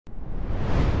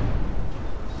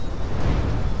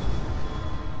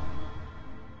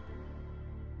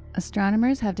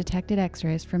Astronomers have detected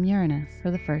X-rays from Uranus for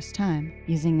the first time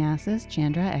using NASA's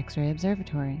Chandra X-ray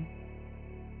Observatory.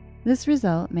 This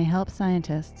result may help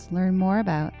scientists learn more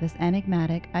about this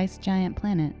enigmatic ice giant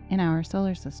planet in our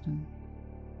solar system.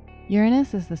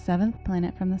 Uranus is the seventh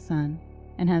planet from the Sun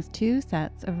and has two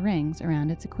sets of rings around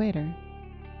its equator.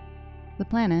 The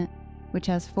planet, which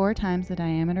has 4 times the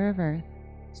diameter of Earth,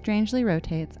 strangely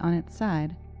rotates on its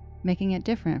side, making it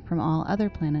different from all other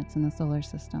planets in the solar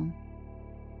system.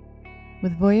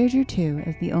 With Voyager 2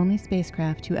 as the only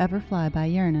spacecraft to ever fly by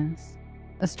Uranus,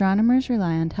 astronomers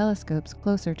rely on telescopes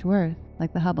closer to Earth,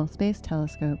 like the Hubble Space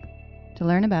Telescope, to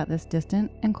learn about this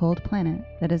distant and cold planet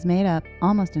that is made up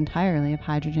almost entirely of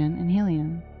hydrogen and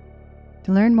helium.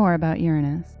 To learn more about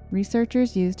Uranus,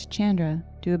 researchers used Chandra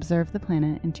to observe the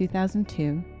planet in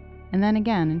 2002 and then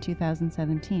again in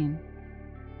 2017.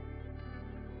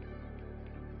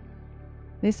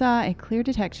 They saw a clear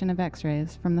detection of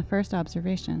X-rays from the first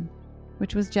observation,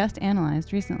 which was just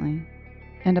analyzed recently,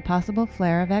 and a possible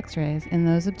flare of X-rays in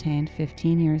those obtained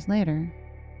 15 years later.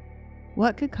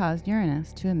 What could cause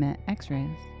Uranus to emit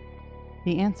X-rays?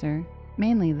 The answer,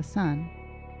 mainly the Sun.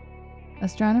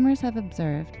 Astronomers have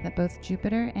observed that both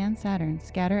Jupiter and Saturn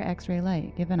scatter X-ray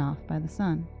light given off by the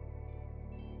Sun.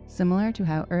 Similar to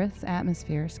how Earth's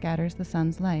atmosphere scatters the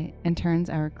Sun's light and turns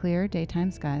our clear daytime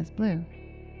skies blue.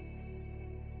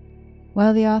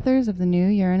 While the authors of the new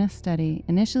Uranus study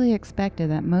initially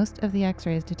expected that most of the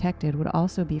X-rays detected would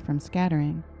also be from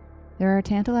scattering, there are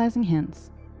tantalizing hints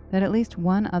that at least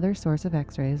one other source of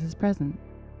X-rays is present.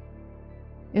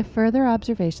 If further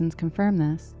observations confirm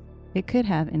this, it could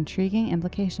have intriguing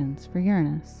implications for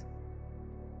Uranus.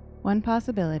 One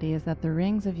possibility is that the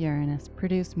rings of Uranus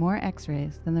produce more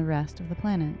X-rays than the rest of the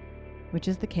planet, which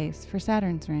is the case for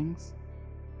Saturn's rings.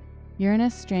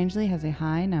 Uranus strangely has a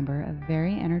high number of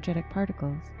very energetic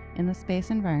particles in the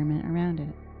space environment around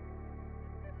it.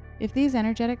 If these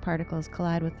energetic particles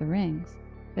collide with the rings,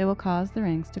 they will cause the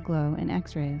rings to glow in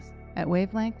X-rays at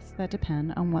wavelengths that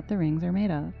depend on what the rings are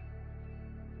made of.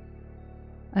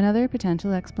 Another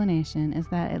potential explanation is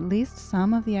that at least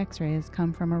some of the X-rays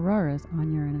come from auroras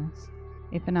on Uranus,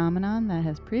 a phenomenon that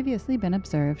has previously been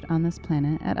observed on this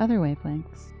planet at other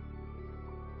wavelengths.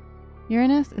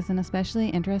 Uranus is an especially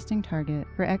interesting target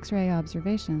for X-ray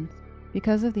observations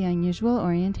because of the unusual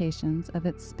orientations of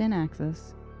its spin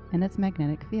axis and its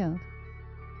magnetic field.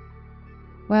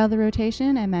 While the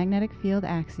rotation and magnetic field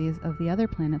axes of the other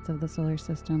planets of the solar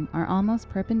system are almost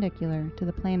perpendicular to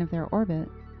the plane of their orbit,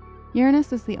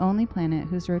 Uranus is the only planet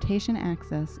whose rotation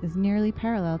axis is nearly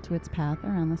parallel to its path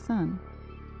around the Sun.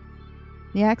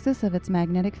 The axis of its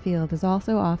magnetic field is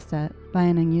also offset by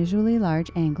an unusually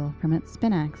large angle from its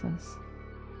spin axis.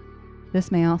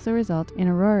 This may also result in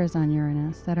auroras on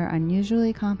Uranus that are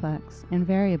unusually complex and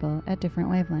variable at different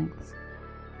wavelengths.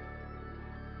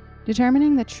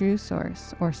 Determining the true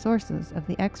source or sources of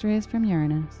the X-rays from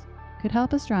Uranus could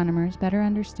help astronomers better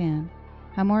understand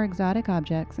how more exotic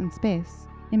objects in space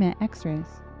emit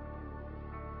X-rays.